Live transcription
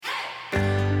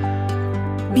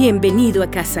Bienvenido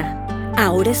a casa.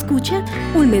 Ahora escucha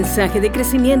un mensaje de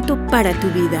crecimiento para tu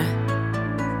vida.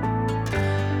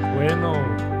 Bueno,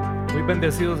 muy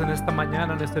bendecidos en esta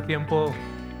mañana, en este tiempo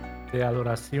de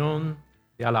adoración,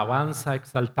 de alabanza,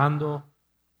 exaltando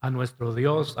a nuestro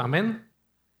Dios. Amén.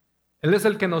 Él es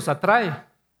el que nos atrae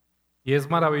y es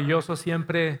maravilloso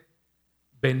siempre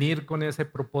venir con ese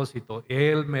propósito.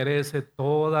 Él merece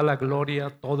toda la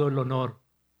gloria, todo el honor.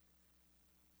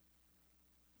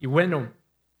 Y bueno,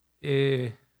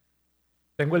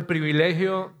 tengo el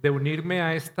privilegio de unirme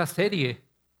a esta serie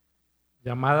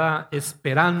llamada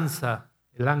Esperanza,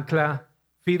 el ancla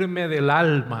firme del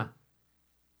alma.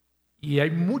 Y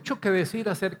hay mucho que decir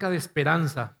acerca de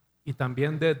esperanza y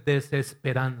también de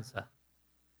desesperanza.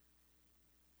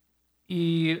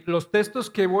 Y los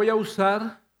textos que voy a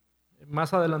usar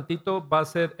más adelantito va a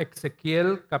ser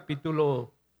Ezequiel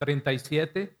capítulo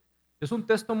 37. Es un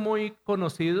texto muy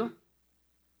conocido.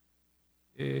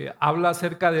 Habla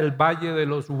acerca del valle de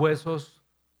los huesos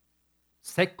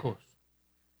secos.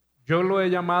 Yo lo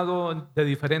he llamado de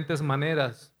diferentes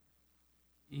maneras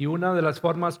y una de las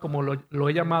formas como lo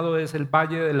he llamado es el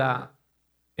valle de la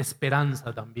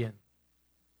esperanza también.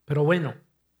 Pero bueno,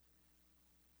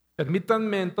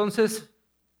 permítanme entonces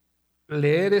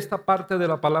leer esta parte de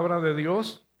la palabra de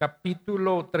Dios,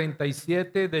 capítulo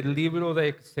 37 del libro de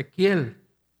Ezequiel.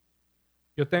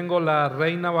 Yo tengo la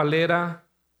Reina Valera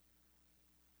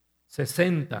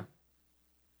 60.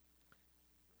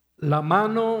 La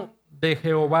mano de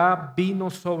Jehová vino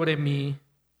sobre mí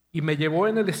y me llevó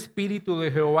en el espíritu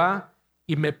de Jehová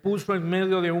y me puso en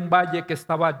medio de un valle que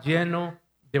estaba lleno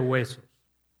de huesos.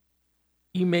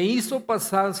 Y me hizo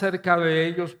pasar cerca de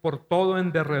ellos por todo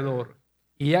en derredor.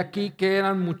 Y aquí que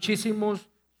eran muchísimos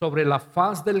sobre la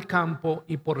faz del campo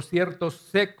y por cierto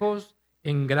secos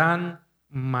en gran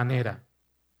manera.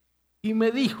 Y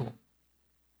me dijo: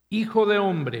 Hijo de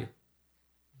hombre,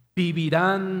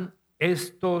 ¿vivirán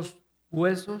estos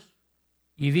huesos?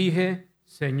 Y dije: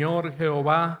 Señor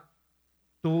Jehová,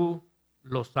 tú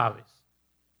lo sabes.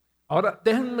 Ahora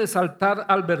déjenme saltar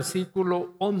al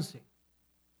versículo 11.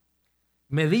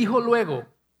 Me dijo luego: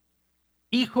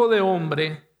 Hijo de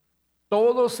hombre,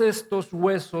 todos estos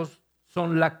huesos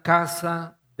son la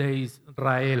casa de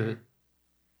Israel.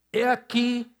 He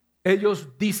aquí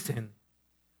ellos dicen: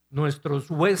 nuestros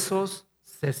huesos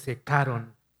se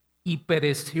secaron y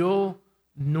pereció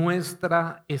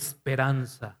nuestra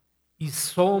esperanza y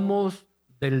somos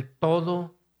del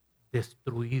todo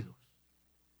destruidos.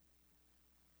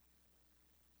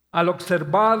 Al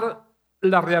observar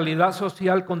la realidad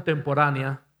social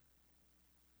contemporánea,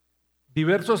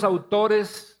 diversos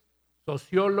autores,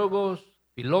 sociólogos,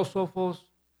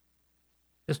 filósofos,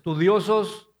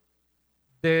 estudiosos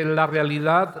de la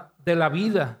realidad de la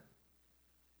vida,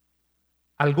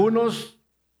 algunos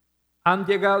han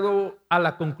llegado a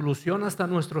la conclusión hasta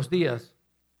nuestros días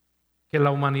que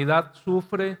la humanidad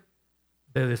sufre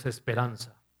de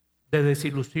desesperanza, de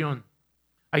desilusión.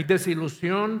 Hay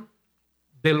desilusión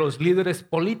de los líderes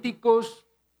políticos,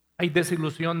 hay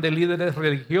desilusión de líderes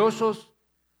religiosos,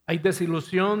 hay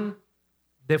desilusión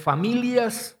de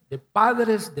familias, de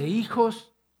padres, de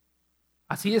hijos.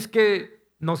 Así es que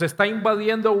nos está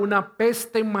invadiendo una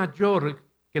peste mayor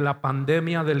que la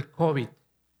pandemia del COVID.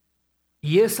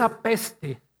 Y esa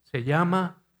peste se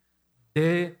llama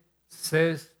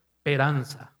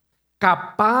desesperanza,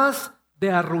 capaz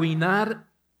de arruinar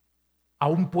a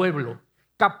un pueblo,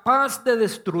 capaz de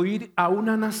destruir a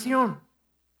una nación.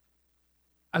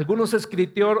 Algunos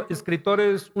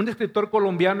escritores, un escritor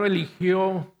colombiano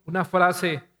eligió una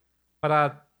frase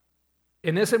para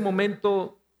en ese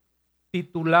momento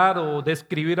titular o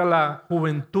describir a la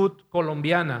juventud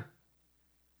colombiana.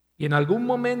 Y en algún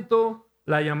momento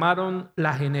la llamaron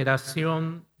la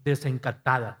generación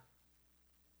desencantada.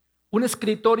 Un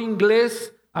escritor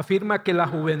inglés afirma que la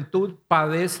juventud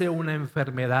padece una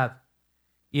enfermedad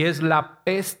y es la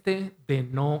peste de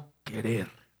no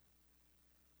querer.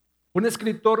 Un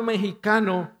escritor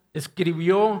mexicano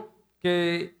escribió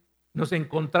que nos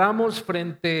encontramos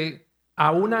frente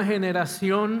a una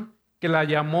generación que la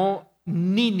llamó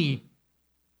Nini.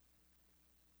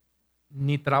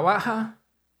 Ni trabaja,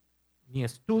 ni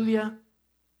estudia,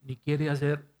 ni quiere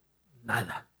hacer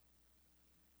nada.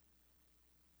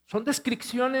 Son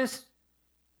descripciones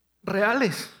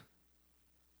reales.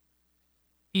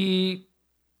 Y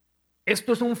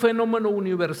esto es un fenómeno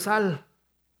universal.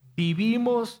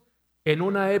 Vivimos en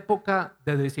una época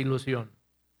de desilusión.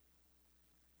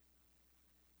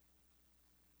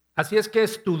 Así es que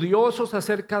estudiosos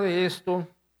acerca de esto,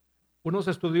 unos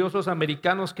estudiosos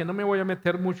americanos, que no me voy a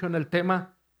meter mucho en el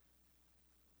tema,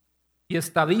 y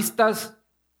estadistas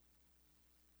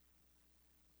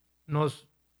nos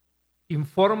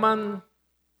informan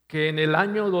que en el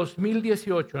año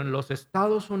 2018 en los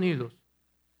Estados Unidos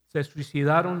se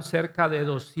suicidaron cerca de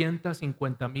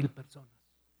 250,000 personas.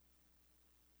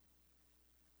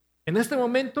 En este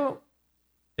momento,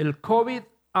 el COVID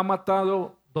ha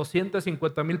matado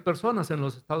 250,000 personas en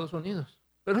los Estados Unidos,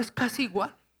 pero es casi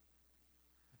igual.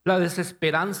 La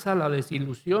desesperanza, la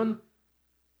desilusión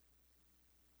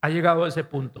ha llegado a ese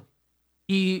punto.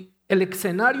 Y el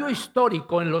escenario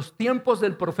histórico en los tiempos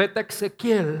del profeta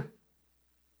Ezequiel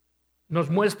nos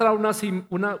muestra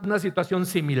una situación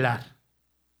similar.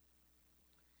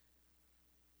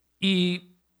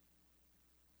 Y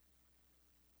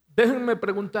déjenme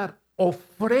preguntar,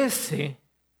 ¿ofrece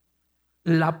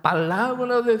la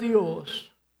palabra de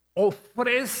Dios,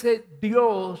 ofrece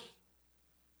Dios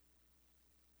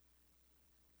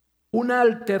una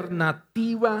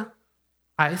alternativa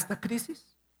a esta crisis?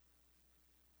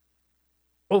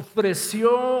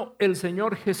 ¿Ofreció el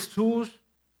Señor Jesús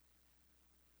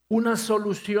una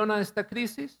solución a esta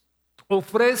crisis?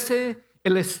 ¿Ofrece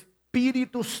el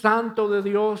Espíritu Santo de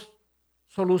Dios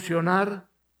solucionar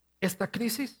esta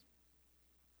crisis?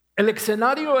 El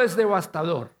escenario es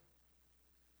devastador.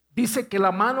 Dice que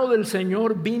la mano del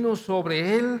Señor vino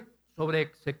sobre él, sobre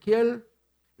Ezequiel,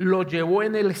 lo llevó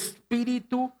en el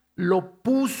Espíritu, lo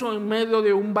puso en medio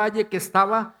de un valle que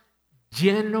estaba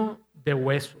lleno de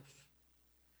huesos.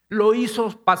 Lo hizo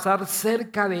pasar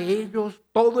cerca de ellos,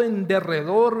 todo en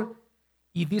derredor,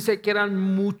 y dice que eran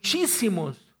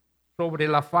muchísimos sobre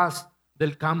la faz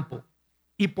del campo.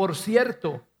 Y por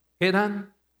cierto,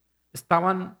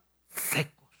 estaban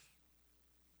secos,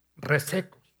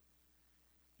 resecos.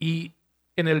 Y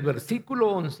en el versículo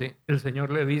 11, el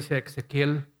Señor le dice a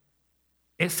Ezequiel,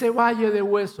 ese valle de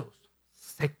huesos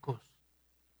secos,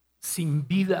 sin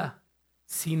vida,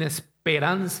 sin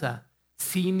esperanza,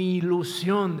 sin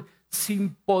ilusión,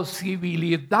 sin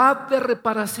posibilidad de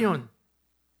reparación,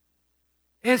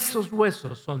 esos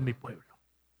huesos son mi pueblo.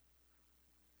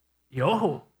 Y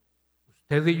ojo,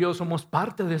 usted y yo somos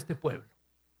parte de este pueblo.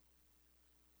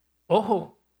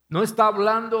 Ojo, no está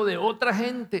hablando de otra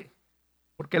gente,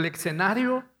 porque el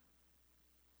escenario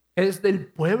es del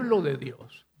pueblo de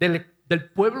Dios, del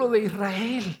pueblo de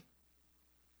Israel.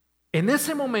 En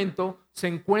ese momento se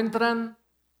encuentran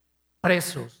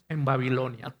presos en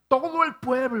Babilonia, todo el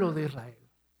pueblo de Israel.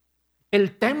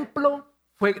 El templo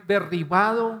fue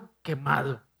derribado,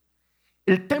 quemado.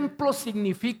 El templo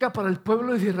significa para el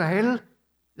pueblo de Israel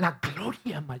la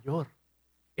gloria mayor.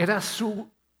 Era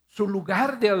su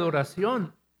lugar de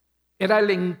adoración. Era el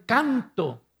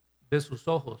encanto de sus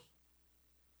ojos.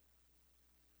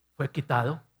 Fue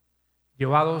quitado,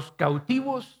 llevados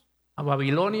cautivos a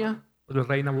Babilonia por el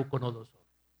rey Nabucodonosor.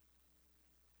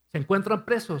 Se encuentran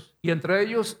presos y entre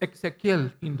ellos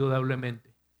Ezequiel,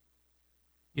 indudablemente.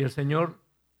 Y el Señor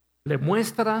le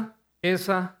muestra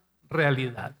esa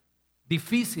realidad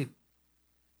difícil.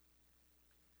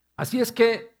 Así es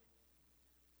que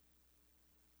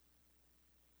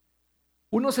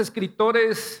unos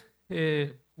escritores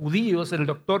judíos, el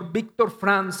doctor Víctor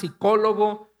Franz,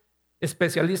 psicólogo,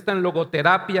 especialista en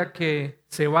logoterapia que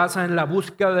se basa en la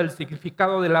búsqueda del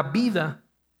significado de la vida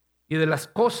y de las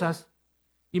cosas,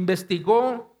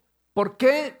 investigó por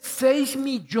qué 6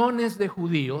 millones de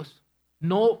judíos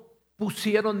no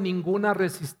pusieron ninguna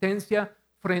resistencia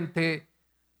frente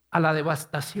a la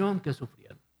devastación que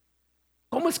sufrieron.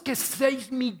 ¿Cómo es que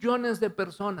 6 millones de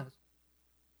personas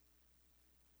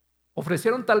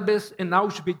ofrecieron tal vez en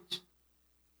Auschwitz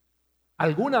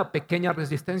alguna pequeña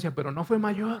resistencia, pero no fue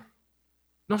mayor?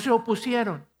 No se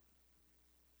opusieron.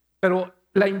 Pero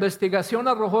la investigación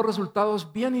arrojó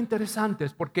resultados bien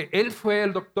interesantes, porque el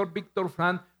doctor Víctor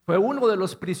Franz, fue uno de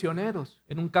los prisioneros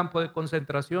en un campo de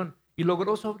concentración y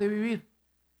logró sobrevivir.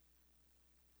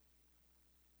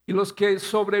 Y los que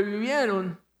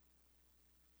sobrevivieron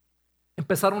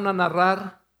empezaron a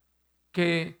narrar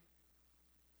que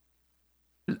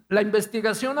la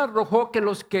investigación arrojó que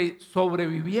los que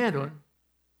sobrevivieron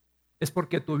es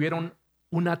porque tuvieron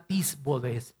un atisbo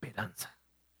de esperanza.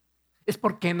 Es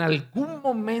porque en algún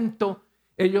momento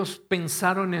ellos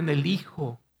pensaron en el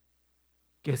hijo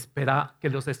que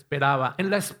los esperaba, en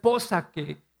la esposa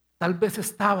que tal vez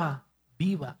estaba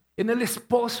viva, en el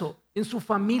esposo, en su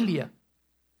familia.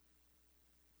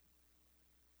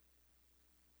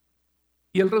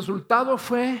 Y el resultado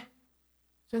fue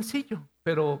sencillo,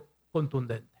 pero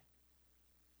contundente.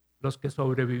 Los que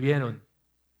sobrevivieron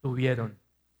tuvieron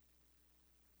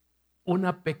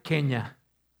una pequeña,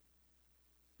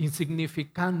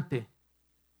 insignificante,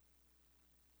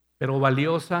 pero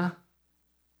valiosa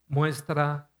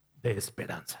muestra de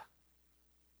esperanza.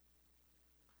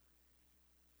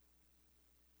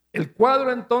 El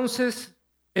cuadro entonces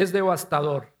es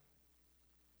devastador,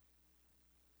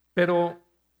 pero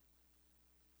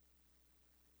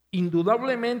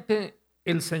indudablemente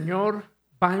el Señor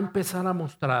va a empezar a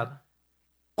mostrar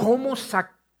cómo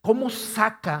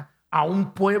saca a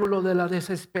un pueblo de la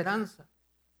desesperanza,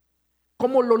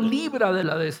 cómo lo libra de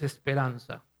la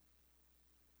desesperanza.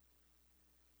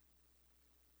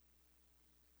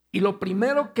 Y lo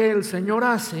primero que el Señor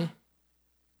hace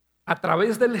a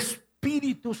través del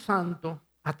Espíritu Santo,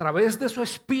 a través de su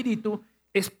Espíritu,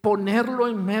 es ponerlo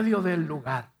en medio del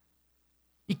lugar.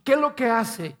 ¿Y qué es lo que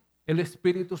hace el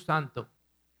Espíritu Santo?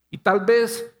 Y tal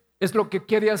vez es lo que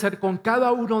quiere hacer con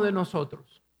cada uno de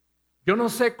nosotros. Yo no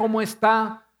sé cómo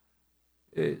está,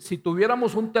 si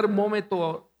tuviéramos un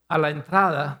termómetro a la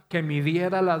entrada que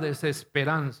midiera la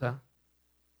desesperanza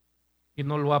y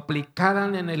nos lo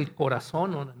aplicaran en el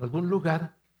corazón o en algún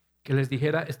lugar, que les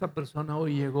dijera, esta persona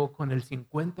hoy llegó con el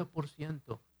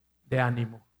 50% de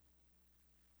ánimo,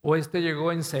 o este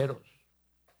llegó en ceros.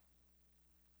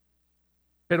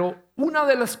 Pero una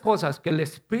de las cosas que el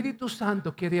Espíritu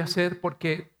Santo quiere hacer,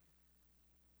 porque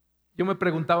yo me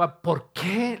preguntaba, ¿por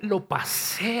qué lo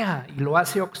pasea y lo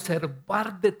hace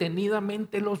observar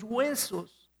detenidamente los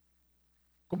huesos?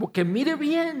 Como que mire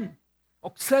bien,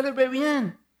 observe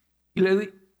bien. Y le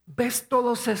dice, ¿ves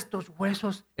todos estos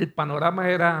huesos? El panorama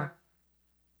era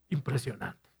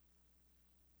impresionante.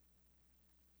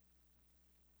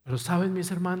 Pero ¿saben,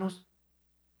 mis hermanos?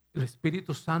 El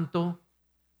Espíritu Santo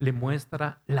le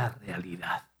muestra la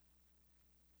realidad.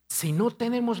 Si no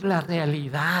tenemos la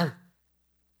realidad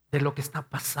de lo que está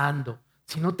pasando,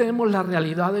 si no tenemos la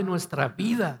realidad de nuestra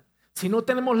vida, si no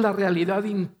tenemos la realidad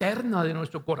interna de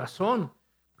nuestro corazón,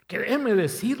 porque déjeme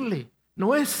decirle,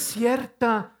 no es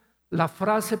cierta la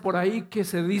frase por ahí que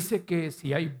se dice que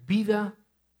si hay vida,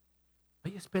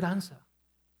 hay esperanza.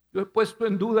 Yo he puesto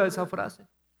en duda esa frase,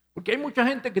 porque hay mucha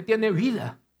gente que tiene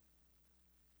vida,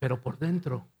 pero por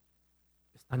dentro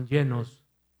están llenos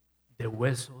de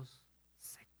huesos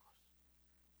secos.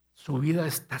 Su vida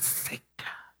está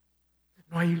seca.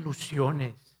 No hay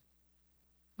ilusiones.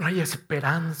 No hay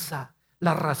esperanza.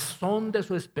 La razón de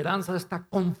su esperanza está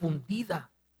confundida.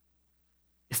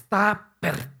 Está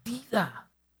perdida.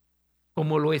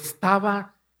 Como lo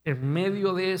estaba en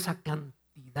medio de esa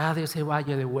cantidad, de ese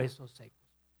valle de huesos secos.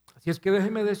 Así es que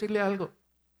déjeme decirle algo.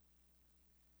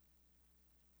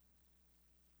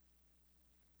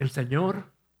 El Señor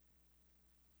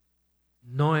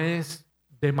no es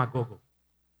demagogo.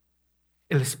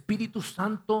 El Espíritu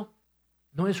Santo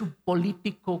no es un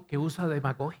político que usa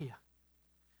demagogia.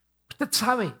 Usted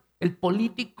sabe, el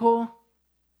político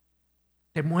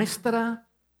te muestra,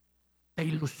 te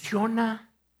ilusiona,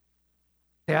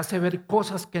 te hace ver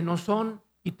cosas que no son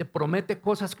y te promete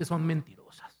cosas que son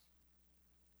mentirosas.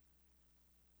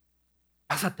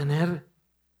 Vas a tener,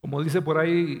 como dice por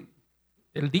ahí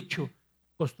el dicho,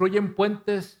 construyen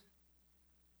puentes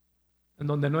en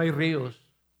donde no hay ríos,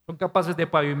 son capaces de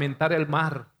pavimentar el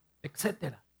mar,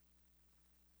 etcétera.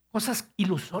 Cosas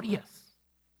ilusorias,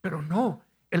 pero no,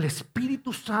 el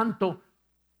Espíritu Santo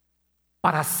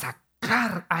para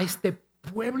sacar a este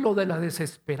pueblo de la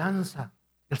desesperanza.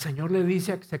 El Señor le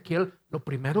dice a Ezequiel, lo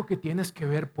primero que tienes que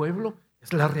ver, pueblo,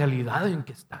 es la realidad en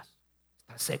que estás.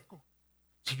 Estás seco.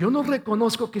 Si yo no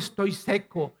reconozco que estoy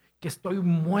seco, que estoy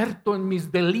muerto en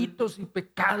mis delitos y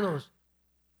pecados,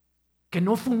 que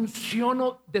no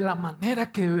funciono de la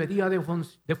manera que debería de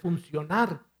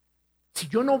funcionar, si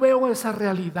yo no veo esa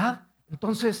realidad,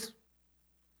 entonces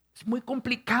es muy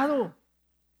complicado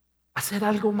hacer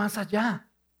algo más allá.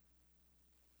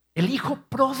 El hijo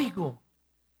pródigo,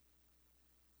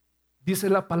 dice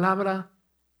la palabra,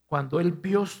 cuando él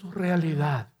vio su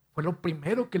realidad, fue lo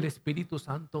primero que el Espíritu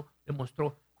Santo le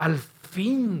mostró. Al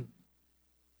fin,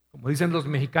 como dicen los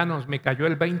mexicanos, me cayó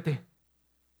el 20.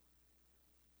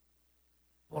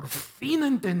 Por fin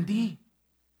entendí,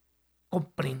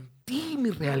 comprendí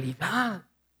mi realidad.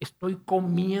 Estoy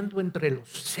comiendo entre los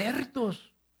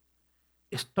cerdos.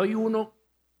 Estoy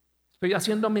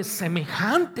haciéndome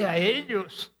semejante a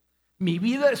ellos. Mi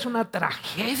vida es una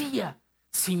tragedia,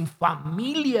 sin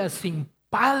familia, sin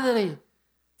padre,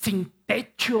 sin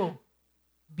techo,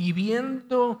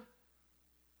 viviendo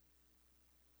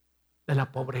de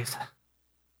la pobreza.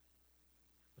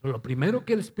 Pero lo primero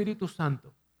que el Espíritu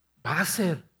Santo va a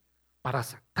hacer para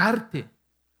sacarte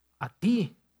a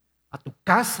ti, a tu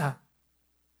casa,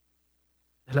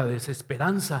 de la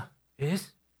desesperanza,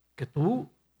 es que tú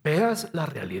veas la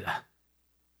realidad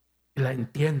y la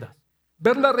entiendas.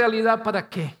 ¿Ver la realidad para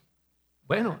qué?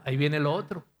 Bueno, ahí viene lo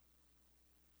otro.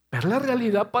 Ver la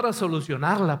realidad para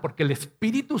solucionarla, porque el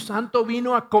Espíritu Santo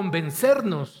vino a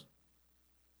convencernos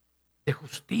de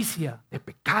justicia, de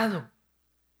pecado.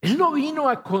 Él no vino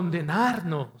a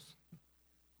condenarnos.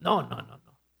 No.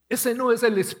 Ese no es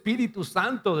el Espíritu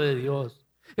Santo de Dios.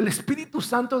 El Espíritu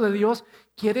Santo de Dios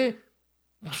quiere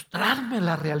mostrarme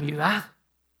la realidad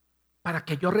para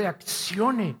que yo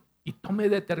reaccione y tome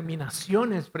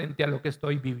determinaciones frente a lo que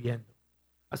estoy viviendo.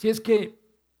 Así es que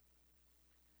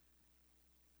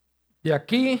de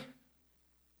aquí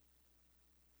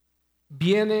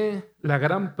viene la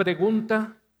gran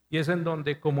pregunta, y es en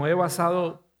donde como he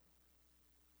basado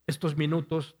estos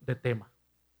minutos de tema.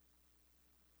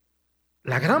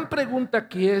 La gran pregunta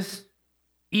aquí es: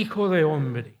 Hijo de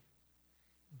hombre,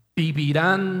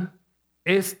 ¿vivirán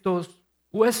estos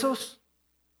huesos?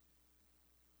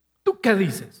 ¿Tú qué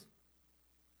dices?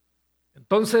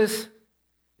 Entonces,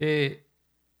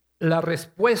 la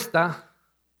respuesta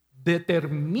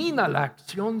determina la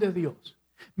acción de Dios.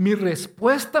 Mi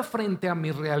respuesta frente a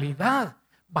mi realidad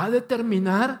va a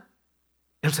determinar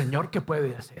el Señor qué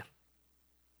puede hacer.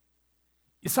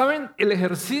 Y saben, el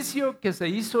ejercicio que se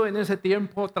hizo en ese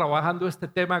tiempo trabajando este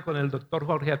tema con el doctor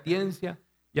Jorge Atienza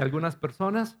y algunas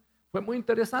personas fue muy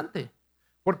interesante,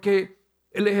 porque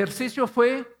el ejercicio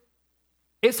fue: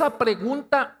 ¿esa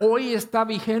pregunta hoy está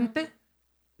vigente?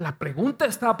 La pregunta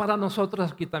está para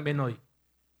nosotros aquí también hoy.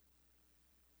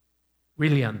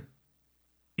 William,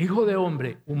 hijo de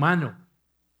hombre, humano,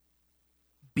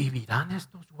 ¿vivirán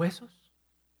estos huesos?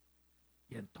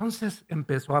 Y entonces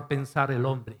empezó a pensar el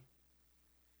hombre.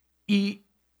 Y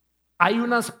hay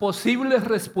unas posibles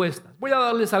respuestas. Voy a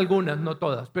darles algunas, no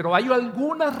todas, pero hay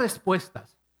algunas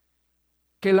respuestas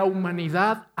que la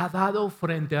humanidad ha dado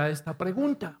frente a esta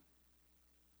pregunta.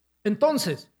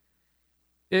 Entonces,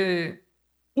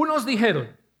 unos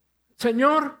dijeron: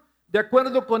 Señor, de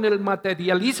acuerdo con el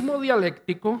materialismo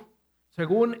dialéctico,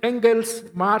 según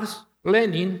Engels, Marx,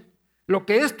 Lenin, lo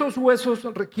que estos huesos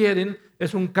requieren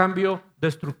es un cambio de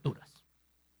estructuras.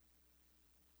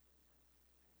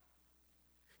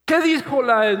 ¿Qué dijo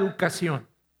la educación?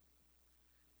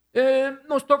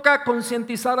 Nos toca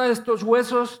concientizar a estos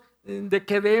huesos de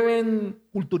que deben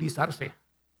culturizarse.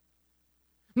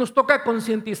 Nos toca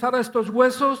concientizar a estos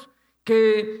huesos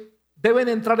que deben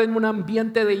entrar en un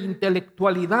ambiente de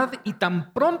intelectualidad, y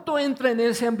tan pronto entren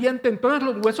en ese ambiente, entonces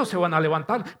los huesos se van a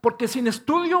levantar, porque sin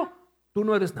estudio tú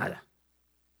no eres nada.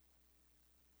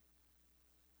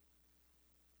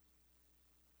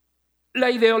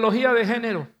 La ideología de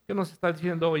género, ¿qué nos está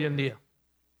diciendo hoy en día?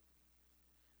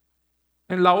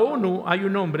 En la ONU hay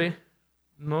un hombre,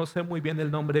 no sé muy bien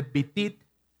el nombre, Bitit,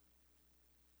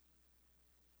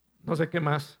 no sé qué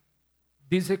más,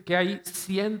 dice que hay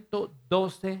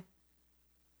 112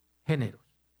 géneros.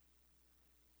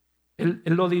 Él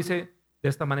lo dice de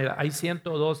esta manera: hay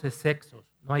 112 sexos,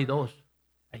 no hay dos,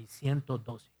 hay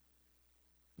 112.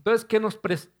 Entonces, ¿qué nos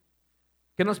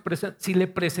presenta? Si le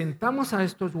presentamos a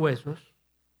estos huesos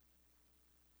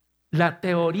la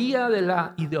teoría de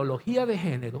la ideología de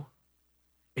género,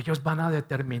 ellos van a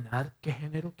determinar qué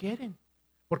género quieren,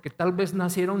 porque tal vez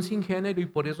nacieron sin género y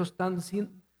por eso están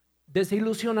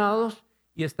desilusionados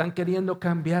y están queriendo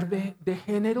cambiar de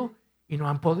género y no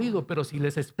han podido. Pero si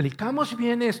les explicamos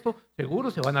bien esto,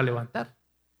 seguro se van a levantar.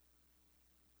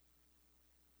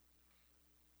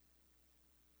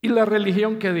 ¿Y la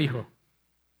religión qué dijo?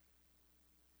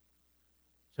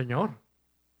 Señor,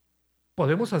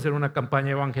 podemos hacer una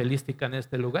campaña evangelística en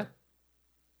este lugar.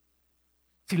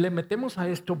 Si le metemos a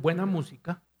esto buena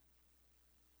música,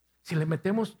 si le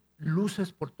metemos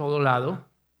luces por todo lado,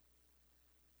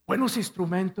 buenos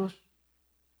instrumentos,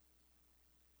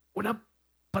 una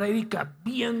prédica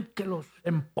bien que los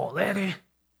empodere,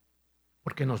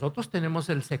 porque nosotros tenemos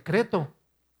el secreto,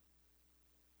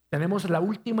 tenemos la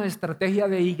última estrategia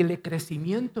de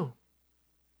crecimiento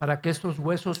para que estos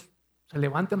huesos se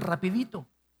levanten rapidito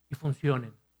y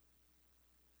funcionen.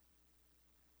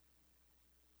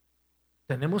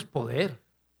 Tenemos poder,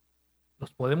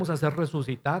 los podemos hacer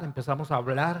resucitar, empezamos a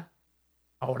hablar,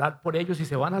 a orar por ellos y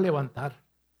se van a levantar.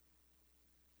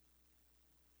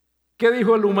 ¿Qué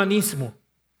dijo el humanismo?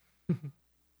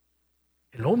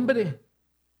 El hombre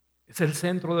es el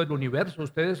centro del universo,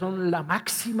 ustedes son la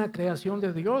máxima creación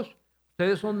de Dios,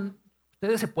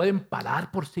 ustedes se pueden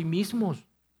parar por sí mismos,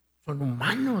 son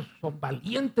humanos, son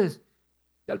valientes.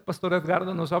 Ya el pastor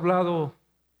Edgardo nos ha hablado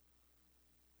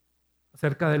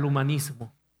acerca del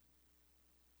humanismo.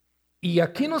 Y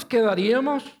aquí nos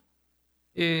quedaríamos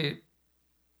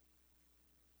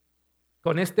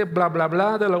con este bla bla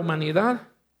bla de la humanidad.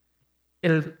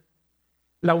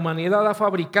 La humanidad ha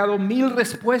fabricado 1000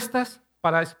 respuestas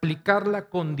para explicar la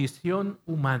condición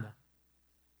humana.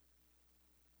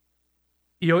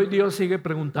 Y hoy Dios sigue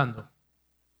preguntando: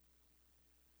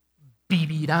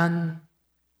 ¿vivirán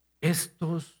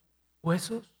estos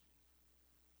huesos?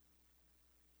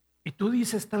 Y tú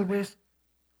dices tal vez,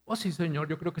 oh sí, Señor,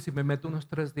 yo creo que si me meto unos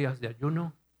 3 días de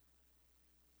ayuno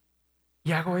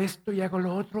y hago esto y hago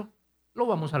lo otro, lo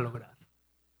vamos a lograr.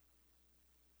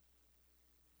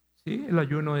 Sí, el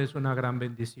ayuno es una gran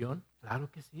bendición, claro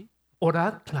que sí.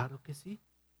 Orar, claro que sí.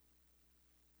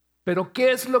 Pero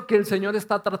 ¿qué es lo que el Señor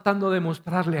está tratando de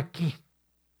mostrarle aquí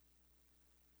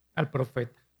al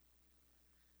profeta?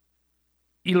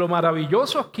 Y lo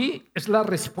maravilloso aquí es la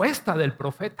respuesta del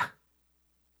profeta.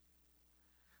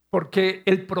 Porque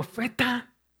el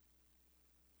profeta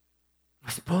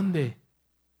responde: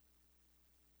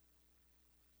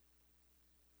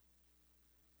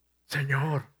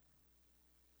 Señor,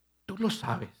 tú lo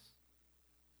sabes.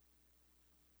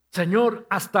 Señor,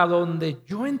 hasta donde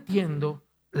yo entiendo,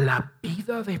 la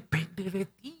vida depende de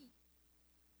ti.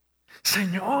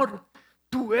 Señor,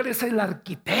 tú eres el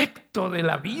arquitecto de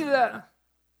la vida.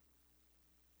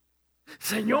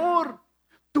 Señor,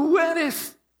 tú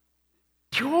eres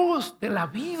Dios de la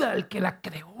vida, el que la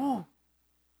creó.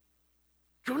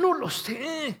 Yo no lo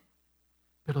sé,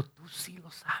 pero tú sí lo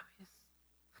sabes.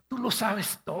 Tú lo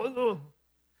sabes todo.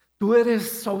 Tú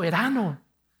eres soberano.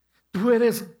 Tú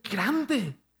eres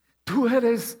grande. Tú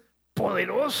eres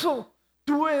poderoso.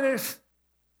 Tú eres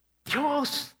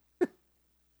Dios.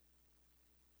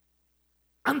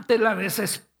 Ante la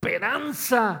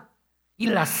desesperanza y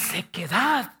la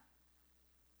sequedad,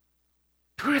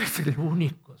 tú eres el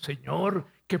único, Señor,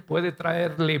 que puede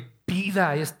traerle vida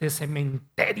a este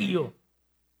cementerio.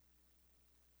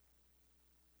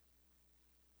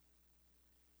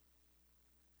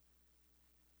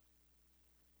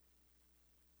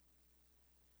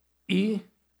 Y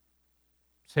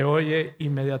se oye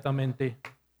inmediatamente: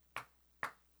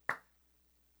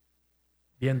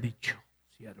 bien dicho,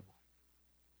 siervo.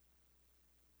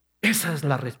 Esa es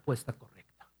la respuesta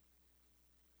correcta.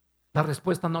 La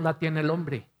respuesta no la tiene el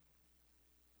hombre.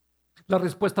 La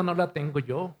respuesta no la tengo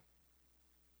yo.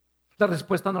 La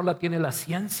respuesta no la tiene la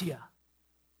ciencia.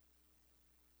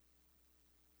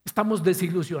 Estamos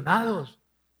desilusionados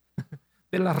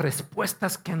de las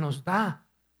respuestas que nos da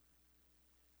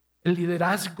el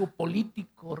liderazgo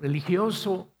político,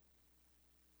 religioso,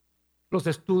 los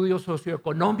estudios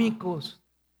socioeconómicos,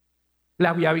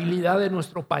 la viabilidad de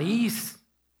nuestro país.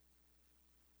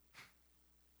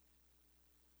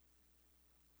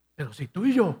 Pero si tú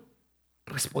y yo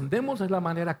respondemos de la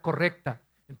manera correcta,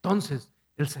 entonces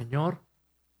el Señor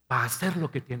va a hacer lo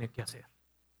que tiene que hacer.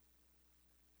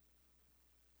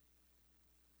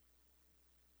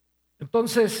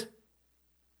 Entonces,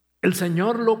 el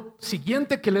Señor lo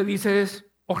siguiente que le dice es: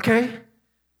 ok,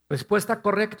 respuesta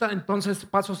correcta. Entonces,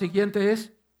 paso siguiente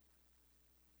es: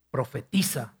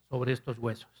 profetiza sobre estos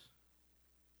huesos.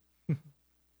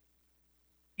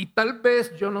 Y tal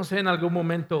vez, yo no sé, en algún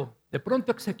momento, de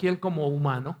pronto Ezequiel como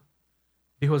humano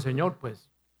dijo: Señor, pues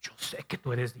yo sé que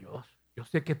tú eres Dios, yo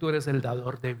sé que tú eres el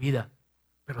dador de vida,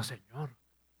 pero Señor,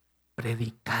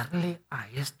 predicarle a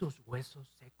estos huesos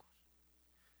secos.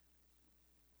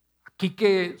 Aquí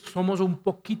que somos un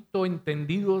poquito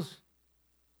entendidos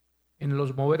en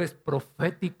los moveres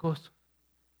proféticos,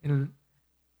 en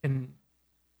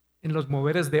los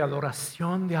moveres de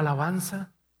adoración, de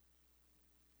alabanza,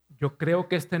 yo creo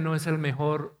que este no es el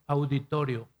mejor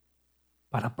auditorio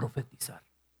para profetizar.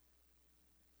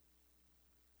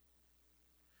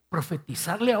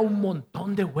 Profetizarle a un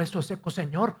montón de huesos secos: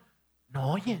 Señor,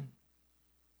 no oyen.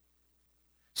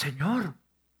 Señor,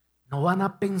 no van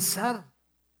a pensar.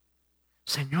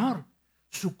 Señor,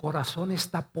 su corazón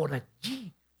está por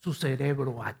allí, su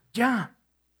cerebro allá,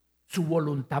 su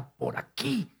voluntad por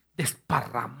aquí,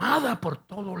 desparramada por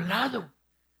todo lado.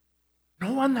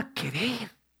 No van a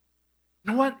querer.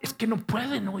 Es que no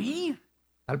pueden oír.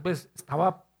 Tal vez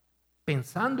estaba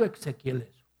pensando Ezequiel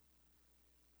eso.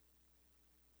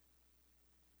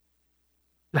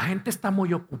 La gente está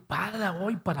muy ocupada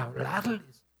hoy para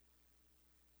hablarles.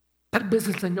 Tal vez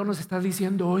el Señor nos está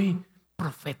diciendo hoy: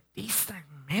 profetiza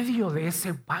en medio de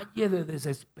ese valle de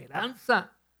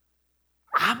desesperanza.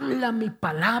 Habla mi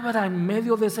palabra en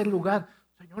medio de ese lugar.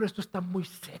 Señor, esto está muy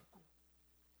seco.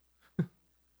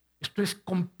 Esto es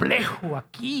complejo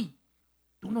aquí.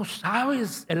 Tú no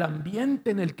sabes el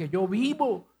ambiente en el que yo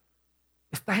vivo.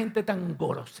 Esta gente tan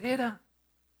grosera.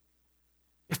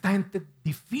 Esta gente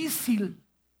difícil.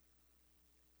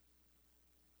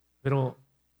 Pero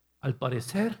al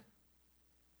parecer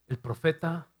el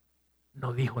profeta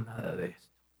no dijo nada de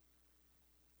esto.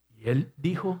 Y él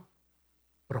dijo: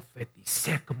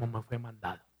 profeticé como me fue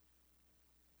mandado.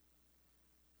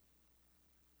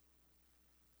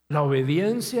 La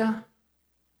obediencia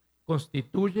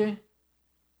constituye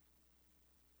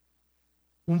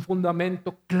un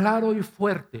fundamento claro y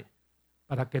fuerte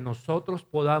para que nosotros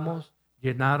podamos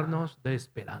llenarnos de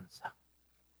esperanza.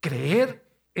 Creer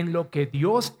en lo que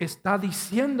Dios está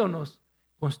diciéndonos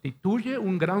constituye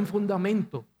un gran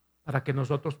fundamento para que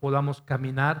nosotros podamos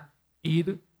caminar,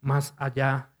 ir más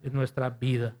allá de nuestra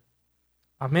vida.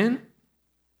 Amén.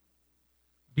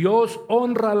 Dios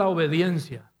honra la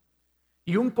obediencia,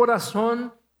 y un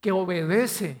corazón que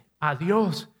obedece a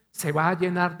Dios se va a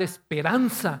llenar de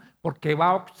esperanza, porque va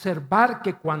a observar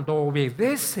que cuando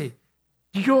obedece,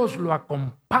 Dios lo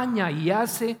acompaña y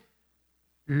hace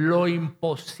lo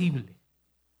imposible.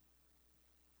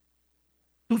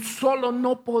 Tú solo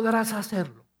no podrás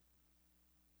hacerlo.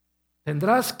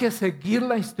 Tendrás que seguir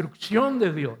la instrucción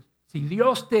de Dios. Si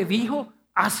Dios te dijo,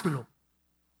 hazlo.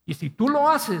 Y si tú lo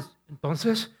haces,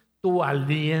 entonces tu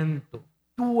aliento,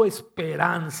 tu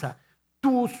esperanza,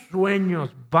 tus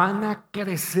sueños van a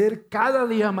crecer cada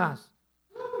día más.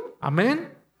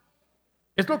 Amén.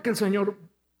 Es lo que el Señor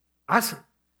hace.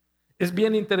 Es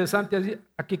bien interesante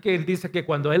aquí que Él dice que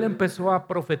cuando Él empezó a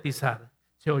profetizar,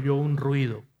 se oyó un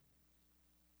ruido.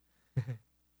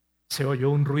 Se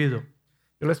oyó un ruido.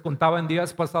 Yo les contaba en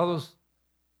días pasados,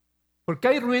 ¿por qué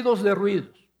hay ruidos de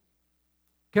ruidos?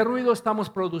 ¿Qué ruido estamos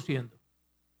produciendo?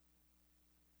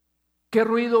 ¿Qué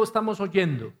ruido estamos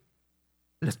oyendo?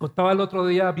 Les contaba el otro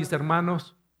día a mis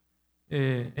hermanos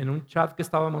en un chat que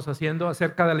estábamos haciendo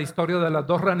acerca de la historia de las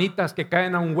dos ranitas que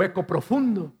caen a un hueco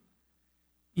profundo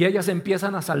y ellas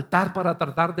empiezan a saltar para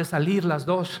tratar de salir las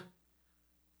dos.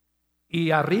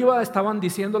 Y arriba estaban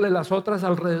diciéndole las otras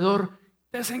alrededor,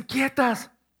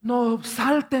 desinquietas, no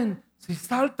salten, si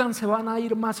saltan se van a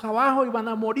ir más abajo y van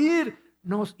a morir.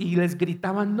 No, y les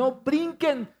gritaban, no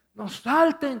brinquen, no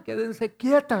salten, quédense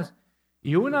quietas.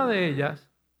 Y una de ellas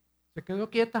se quedó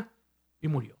quieta y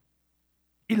murió.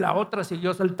 Y la otra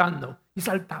siguió saltando y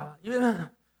saltaba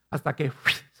hasta que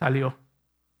salió.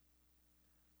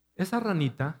 Esa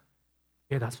ranita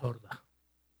era sorda.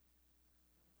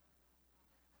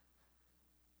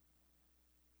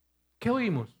 ¿Qué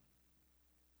oímos?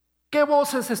 ¿Qué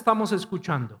voces estamos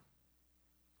escuchando?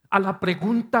 A la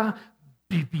pregunta,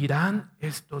 ¿vivirán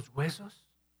estos huesos?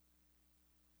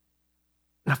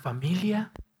 ¿La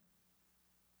familia?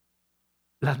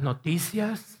 ¿Las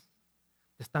noticias?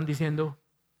 Te están diciendo,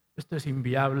 esto es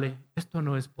inviable, esto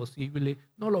no es posible,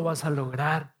 no lo vas a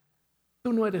lograr,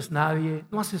 tú no eres nadie,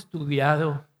 no has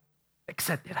estudiado,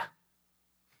 etcétera.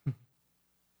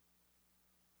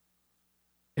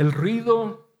 El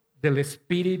ruido del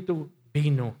Espíritu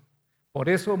vino. Por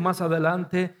eso más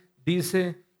adelante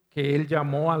dice que Él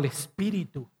llamó al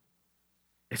Espíritu.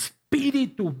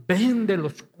 Espíritu, ven de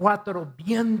los cuatro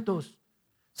vientos.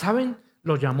 ¿Saben?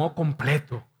 Lo llamó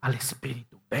completo al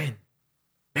Espíritu. Ven,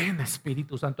 ven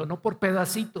Espíritu Santo, no por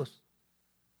pedacitos.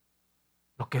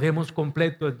 Lo queremos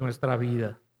completo en nuestra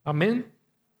vida. Amén.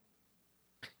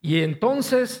 Y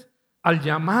entonces, al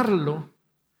llamarlo,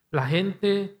 la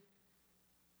gente,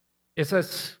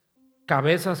 esas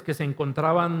cabezas que se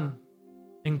encontraban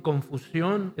en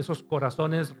confusión, esos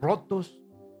corazones rotos,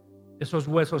 esos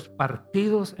huesos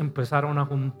partidos, empezaron a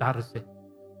juntarse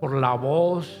por la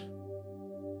voz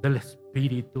del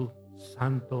Espíritu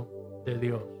Santo de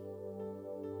Dios.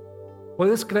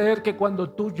 ¿Puedes creer que cuando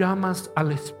tú llamas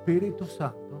al Espíritu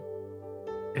Santo,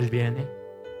 Él viene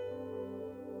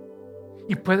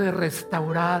y puede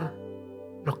restaurar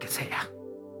lo que sea?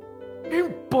 No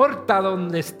importa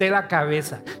dónde esté la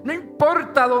cabeza, no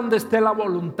importa dónde esté la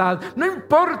voluntad, no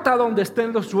importa dónde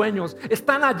estén los sueños,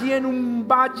 están allí en un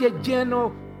valle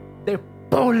lleno de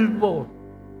polvo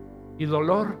y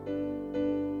dolor.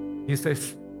 Dice,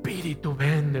 Espíritu,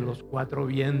 ven de los cuatro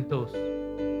vientos.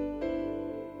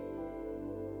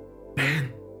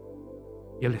 Ven.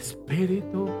 Y el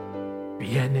Espíritu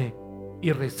viene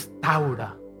y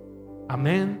restaura.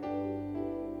 Amén.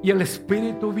 Y el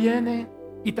Espíritu viene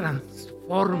y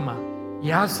transforma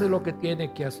y hace lo que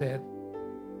tiene que hacer.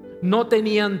 No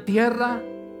tenían tierra,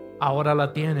 ahora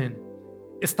la tienen.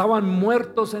 Estaban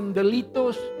muertos en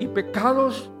delitos y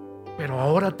pecados, pero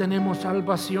ahora tenemos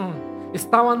salvación.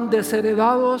 Estaban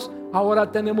desheredados,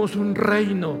 ahora tenemos un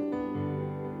reino.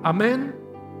 Amén.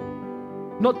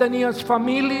 No tenías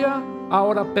familia,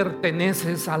 ahora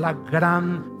perteneces a la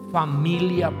gran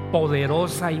familia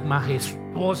poderosa y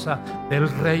majestuosa del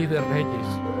Rey de Reyes.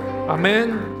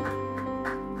 Amén.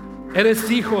 Eres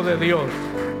hijo de Dios.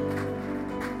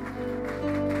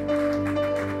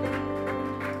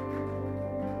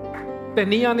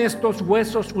 Tenían estos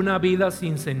huesos una vida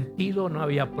sin sentido, no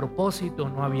había propósito,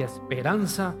 no había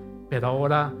esperanza, pero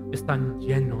ahora están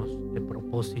llenos de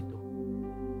propósito.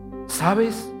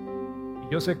 ¿Sabes?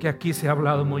 Y yo sé que aquí se ha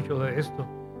hablado mucho de esto.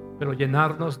 pero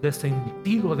llenarnos de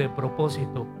sentido, de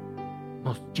propósito,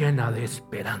 nos llena de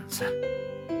esperanza.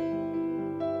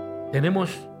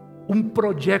 Tenemos un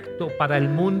proyecto para el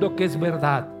mundo que es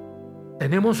verdad.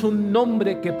 Tenemos un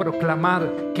nombre que proclamar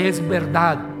que es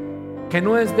verdad, que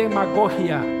no es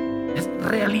demagogia, es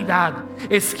realidad.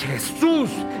 Es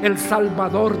Jesús el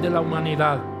Salvador de la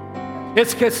humanidad.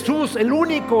 Es Jesús el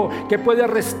único que puede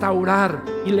restaurar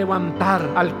y levantar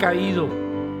al caído.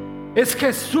 Es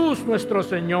Jesús nuestro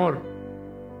Señor.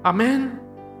 Amén.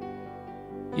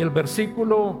 Y el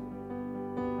versículo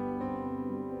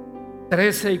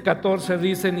 13 y 14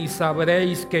 dicen: y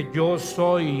sabréis que yo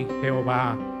soy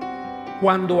Jehová,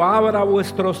 cuando abra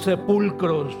vuestros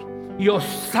sepulcros y os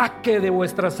saque de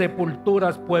vuestras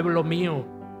sepulturas, pueblo mío,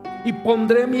 y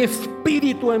pondré mi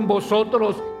espíritu en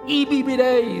vosotros y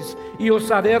viviréis, y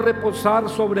os haré reposar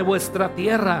sobre vuestra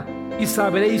tierra, y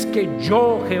sabréis que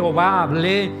yo Jehová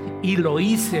hablé y lo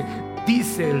hice,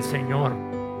 dice el Señor.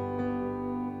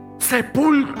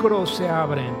 Sepulcros se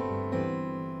abren.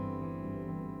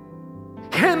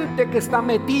 Gente que está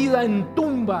metida en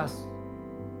tumbas,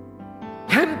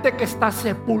 gente que está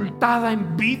sepultada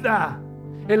en vida.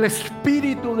 El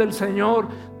Espíritu del Señor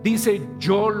dice: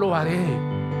 yo lo haré.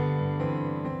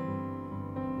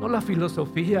 No la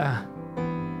filosofía,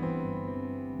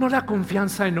 no la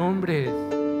confianza en hombres.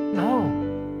 No,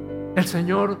 el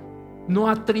Señor no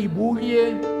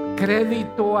atribuye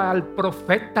crédito al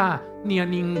profeta ni a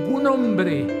ningún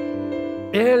hombre.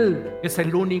 Él es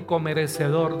el único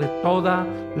merecedor de toda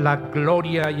la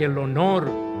gloria y el honor.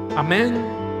 Amén.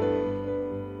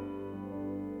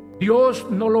 Dios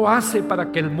no lo hace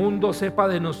para que el mundo sepa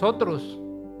de nosotros,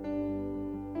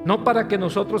 no para que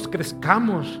nosotros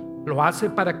crezcamos. Lo hace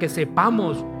para que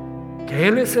sepamos que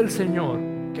Él es el Señor,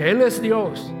 que Él es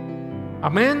Dios.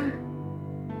 Amén.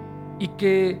 Y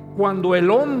que cuando el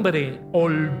hombre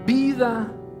olvida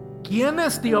quién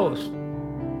es Dios,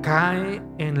 cae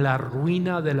en la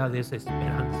ruina de la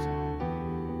desesperanza.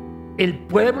 El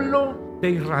pueblo de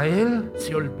Israel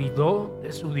se olvidó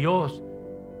de su Dios,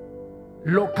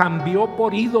 lo cambió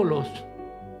por ídolos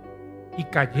y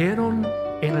cayeron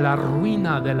en la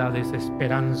ruina de la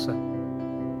desesperanza.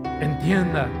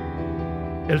 Entienda,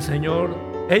 el Señor,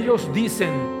 ellos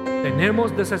dicen: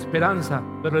 tenemos desesperanza,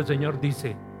 pero el Señor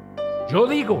dice: yo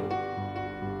digo,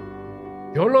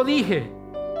 yo lo dije,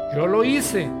 yo lo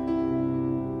hice.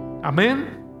 Amén.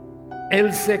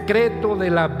 El secreto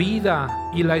de la vida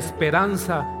y la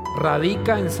esperanza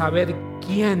radica en saber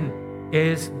quién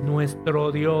es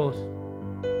nuestro Dios.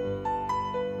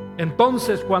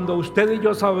 Entonces, cuando usted y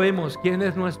yo sabemos quién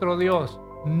es nuestro Dios,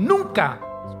 nunca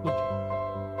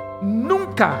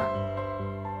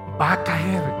va a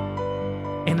caer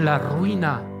en la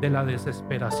ruina de la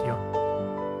desesperación.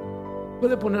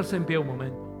 Puede ponerse en pie un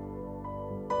momento.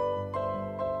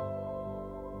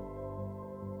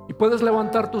 Y puedes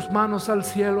levantar tus manos al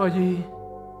cielo allí.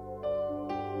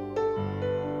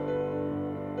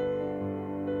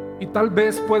 Y tal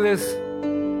vez puedes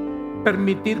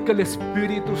permitir que el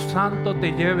Espíritu Santo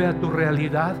te lleve a tu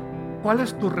realidad. ¿Cuál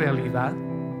es tu realidad?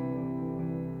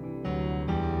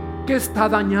 ¿Qué está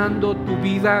dañando tu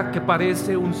vida que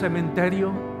parece un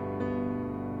cementerio?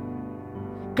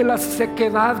 Que la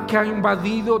sequedad que ha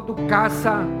invadido tu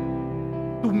casa,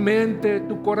 tu mente,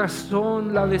 tu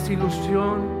corazón, la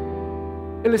desilusión,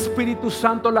 el Espíritu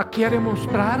Santo la quiere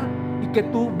mostrar, y que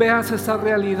tú veas esa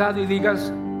realidad y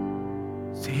digas: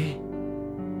 sí.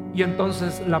 Y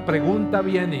entonces la pregunta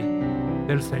viene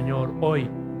del Señor hoy: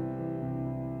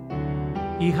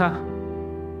 hija,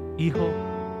 hijo,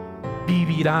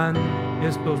 ¿vivirán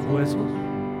estos huesos?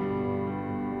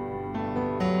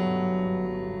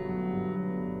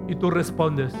 Y tú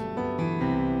respondes: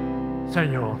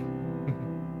 Señor,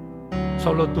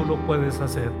 solo tú lo puedes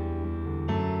hacer.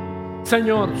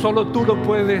 Señor, solo tú lo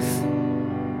puedes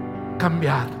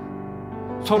cambiar.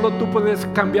 Solo tú puedes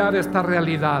cambiar esta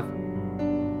realidad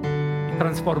y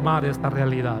transformar esta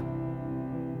realidad.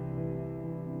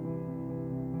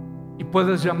 Y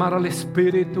puedes llamar al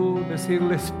Espíritu,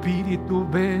 decirle: Espíritu,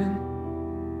 ven,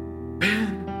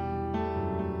 ven.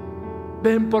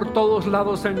 Ven por todos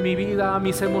lados en mi vida, a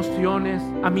mis emociones,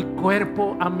 a mi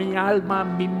cuerpo, a mi alma, a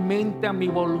mi mente, a mi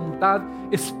voluntad.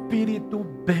 Espíritu,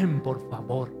 ven por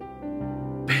favor.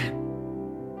 Ven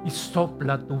y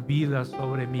sopla tu vida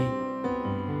sobre mí.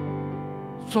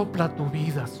 Sopla tu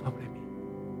vida sobre mí.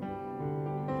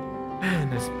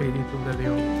 Ven, Espíritu de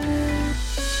Dios.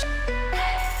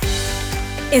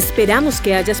 Esperamos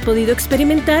que hayas podido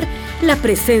experimentar la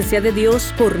presencia de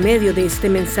Dios por medio de este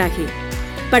mensaje.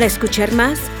 Para escuchar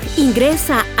más,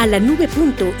 ingresa a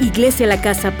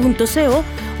lanube.iglesialacasa.co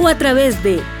o a través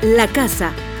de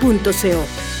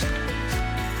lacasa.co.